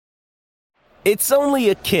It's only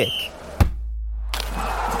a kick,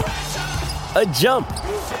 a jump,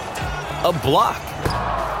 a block.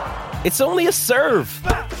 It's only a serve.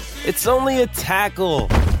 It's only a tackle,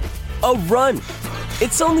 a run.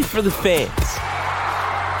 It's only for the fans.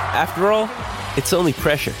 After all, it's only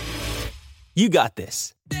pressure. You got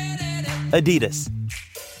this. Adidas.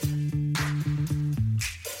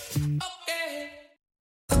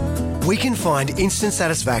 We can find instant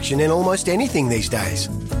satisfaction in almost anything these days.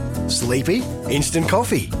 Sleepy? Instant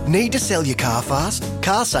coffee. Need to sell your car fast?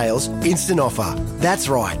 Car sales, instant offer. That's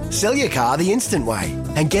right. Sell your car the instant way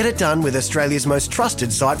and get it done with Australia's most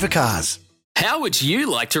trusted site for cars. How would you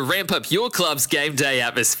like to ramp up your club's game day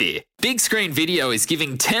atmosphere? Big Screen Video is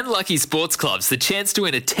giving 10 lucky sports clubs the chance to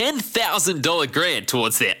win a $10,000 grant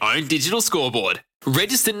towards their own digital scoreboard.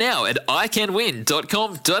 Register now at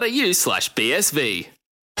iCanWin.com.au/BSV.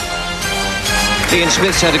 Ian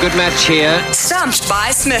Smith's had a good match here. Stumped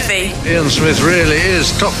by Smithy. Ian Smith really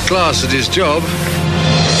is top class at his job.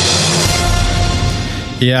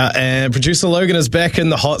 Yeah, and producer Logan is back in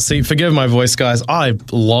the hot seat. Forgive my voice, guys. I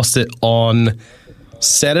lost it on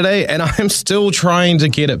Saturday, and I'm still trying to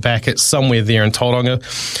get it back at somewhere there in Tauranga.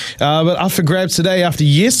 But up for grabs today after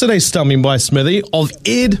yesterday's stumping by Smithy of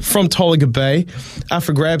Ed from Tolaga Bay. Up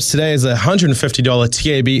for grabs today is a $150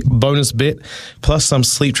 TAB bonus bet, plus some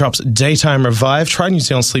Sleep Drops Daytime Revive. Try New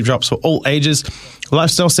Zealand Sleep Drops for all ages.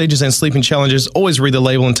 Lifestyle stages and sleeping challenges. Always read the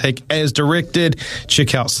label and take as directed.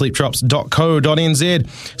 Check out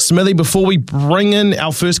sleepdrops.co.nz. Smithy, before we bring in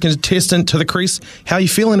our first contestant to the crease, how are you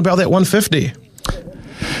feeling about that 150?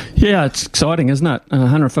 Yeah, it's exciting, isn't it?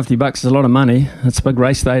 $150 is a lot of money. It's a big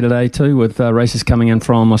race day today too, with races coming in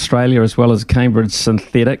from Australia as well as Cambridge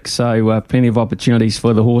Synthetic. So plenty of opportunities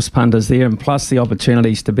for the horse punters there, and plus the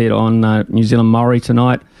opportunities to bet on New Zealand Maori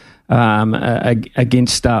tonight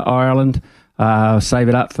against Ireland. Save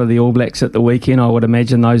it up for the All Blacks at the weekend. I would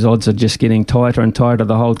imagine those odds are just getting tighter and tighter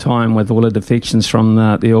the whole time with all the defections from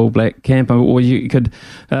the All Black camp. Or you could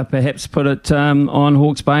perhaps put it on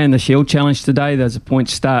Hawke's Bay in the Shield Challenge today. There's a point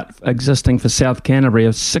start existing for South Canterbury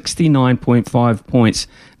of 69.5 points.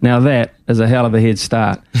 Now that is a hell of a head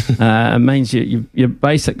start. It means you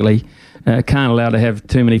basically can't allow to have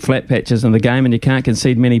too many flat patches in the game, and you can't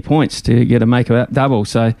concede many points to get a make a double.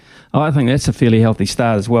 So I think that's a fairly healthy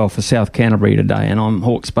start as well for South Canterbury today, and I'm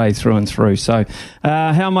Hawke's Bay through and through. So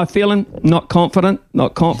how am I feeling? Not confident. I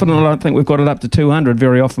don't think we've got it up to 200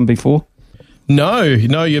 very often before. No,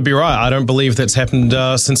 you'd be right. I don't believe that's happened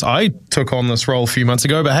since I took on this role a few months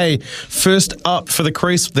ago. But hey, first up for the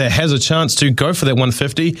crease that has a chance to go for that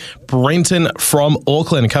 150, Brenton from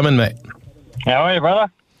Auckland. Come in, mate. How are you,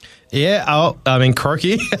 brother? Yeah,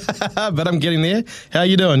 croaky, but I'm getting there. How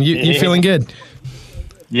you doing? You feeling good?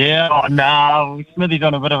 Yeah, no, Smithy's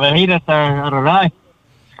on a bit of a heater, so I don't know.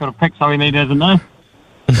 He's got to pick something he doesn't know.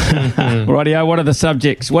 Rightio, what are the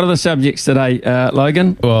subjects? Today,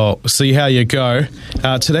 Logan? Well, see how you go.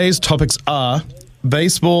 Today's topics are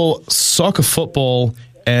baseball, soccer, football,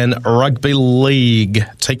 and rugby league.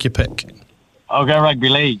 Take your pick. I'll go rugby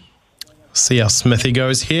league. See how Smithy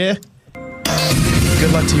goes here.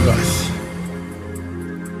 Good luck to you both.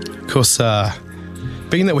 Of course,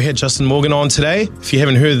 being that we had Justin Morgan on today, if you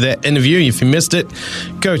haven't heard that interview, if you missed it,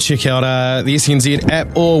 go check out the SNZ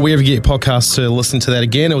app or wherever you get podcasts to listen to that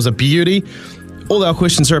again. It was a beauty. All our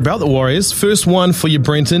questions are about the Warriors. First one for you,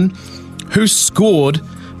 Brenton. Who scored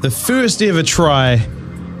the first ever try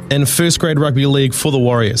in first grade rugby league for the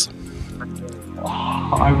Warriors?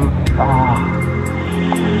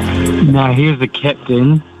 No, he was the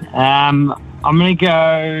captain. I'm going to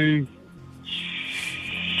go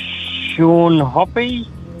Sean Hoppy,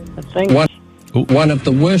 I think. One of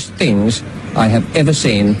the worst things I have ever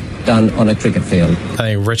seen done on a cricket field. I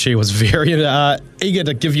think Richie was very eager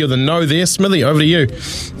to give you the no there. Smithy, over to you.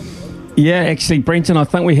 Yeah, actually, Brenton, I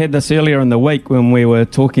think we had this earlier in the week when we were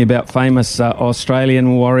talking about famous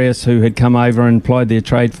Australian warriors who had come over and plied their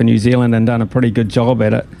trade for New Zealand and done a pretty good job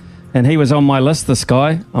at it. And he was on my list, this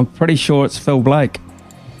guy. I'm pretty sure it's Phil Blake.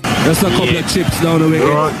 Just a couple of chips down the wicket,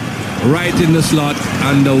 right in the slot,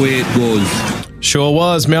 and away it goes. Sure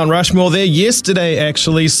was. Mount Rushmore there yesterday,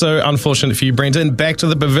 actually. So unfortunate for you, Brenton. Back to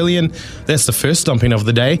the pavilion. That's the first stumping of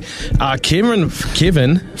the day. Kevin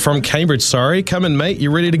from Cambridge, come in, mate.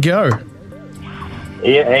 You ready to go?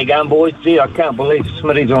 Yeah, how you going, boys? Gee, I can't believe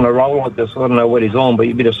Smitty's on a roll like this. I don't know what he's on, but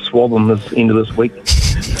you better swab him this end of this week.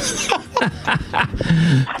 It's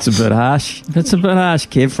a bit harsh.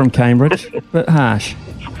 Kev from Cambridge. A bit harsh.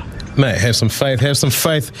 Mate, have some faith.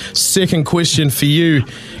 Second question for you,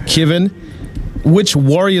 Kevin. Which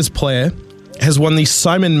Warriors player has won the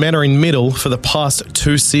Simon Mannering Medal for the past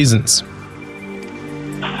 2 seasons?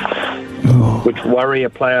 Oh. Which Warrior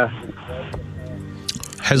player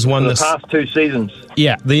has won the this past 2 seasons?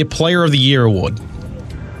 Yeah, the Player of the Year award.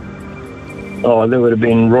 Oh, that would have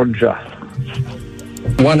been Roger.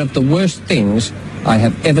 One of the worst things I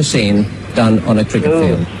have ever seen done on a cricket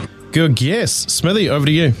field. Good guess. Smithy, over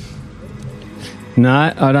to you.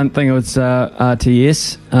 No, I don't think it was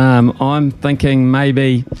RTS. I'm thinking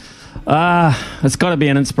maybe it's got to be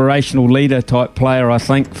an inspirational leader type player, I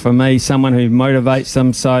think, for me, someone who motivates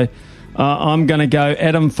them. So I'm going to go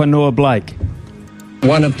Adam Fanua Blake.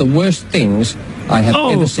 One of the worst things I have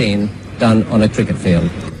ever seen done on a cricket field.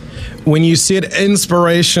 When you said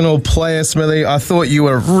inspirational player, Smithy, I thought you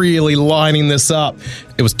were really lining this up.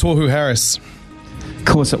 It was Tohu Harris. Of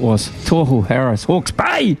course it was. Tohu Harris. Hawke's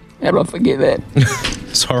Bay. How did I forget that?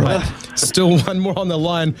 It's all right. Still one more on the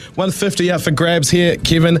line. 150 up for grabs here,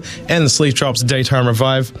 Kevin, and the Sleep Drops Daytime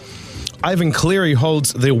Revive. Ivan Cleary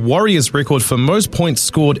holds the Warriors record for most points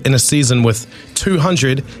scored in a season with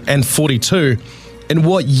 242. In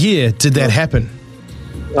what year did that happen?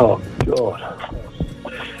 Oh, God.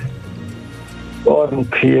 Ivan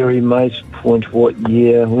Cleary, most points, what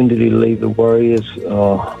year? When did he leave the Warriors?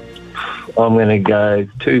 I'm going to go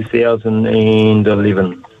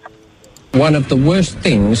 2011. One of the worst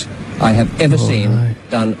things I have ever seen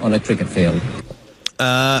done on a cricket field.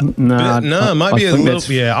 It might be a little.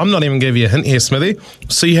 Yeah, I'm not even giving you a hint here, Smithy.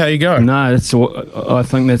 See how you go. No, I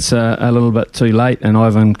think that's a little bit too late in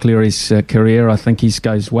Ivan Cleary's career. I think he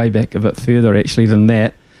goes way back a bit further, actually, than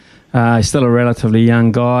that. He's still a relatively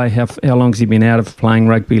young guy. How long's he been out of playing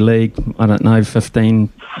rugby league? I don't know, 15,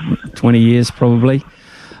 20 years probably.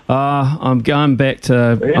 I'm going back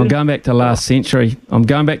to last century. I'm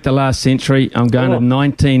going to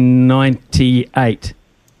 1998.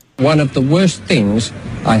 One of the worst things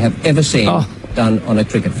I have ever seen done on a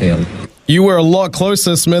cricket field. You were a lot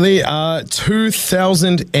closer, Smithy.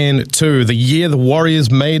 2002, the year the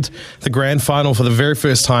Warriors made the grand final for the very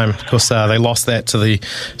first time. Of course, they lost that to the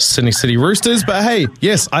Sydney City Roosters. But hey,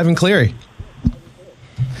 yes, Ivan Cleary.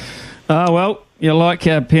 Well, you like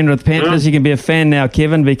Penrith Panthers. You can be a fan now,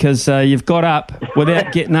 Kevin, because you've got up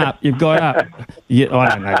without getting up. You've got up. I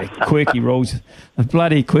don't know, the quirky rules. The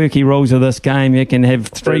bloody quirky rules of this game. You can have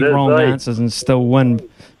 3 wrong answers and still win,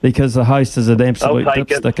 because the host is an absolute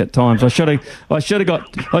dipstick at times. I should have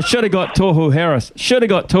got Tohu Harris.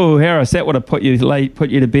 That would have put you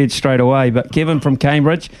to bed straight away. But Kevin from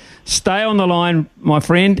Cambridge, stay on the line, my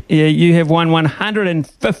friend. You have won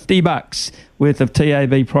 $150 worth of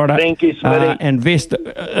TAB product. Thank you, Smitty.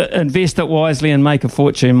 Invest it wisely and make a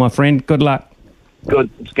fortune, my friend. Good luck. Good.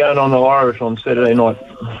 It's going on the Irish on Saturday night.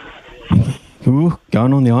 Ooh,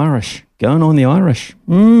 going on the Irish.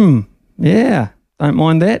 Yeah. Don't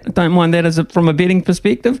mind that as from a betting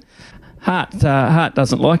perspective. Heart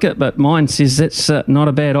doesn't like it, but mine says it's not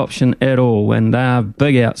a bad option at all, and they are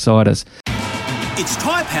big outsiders. It's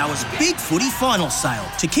Tyre Power's Big Footy Final Sale.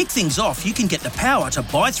 To kick things off, you can get the power to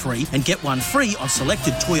buy 3 and get 1 free on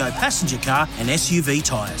selected Toyo passenger car and SUV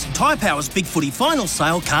tyres. Tyre Power's Big Footy Final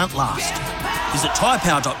Sale can't last. Visit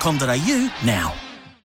tyrepower.com.au now.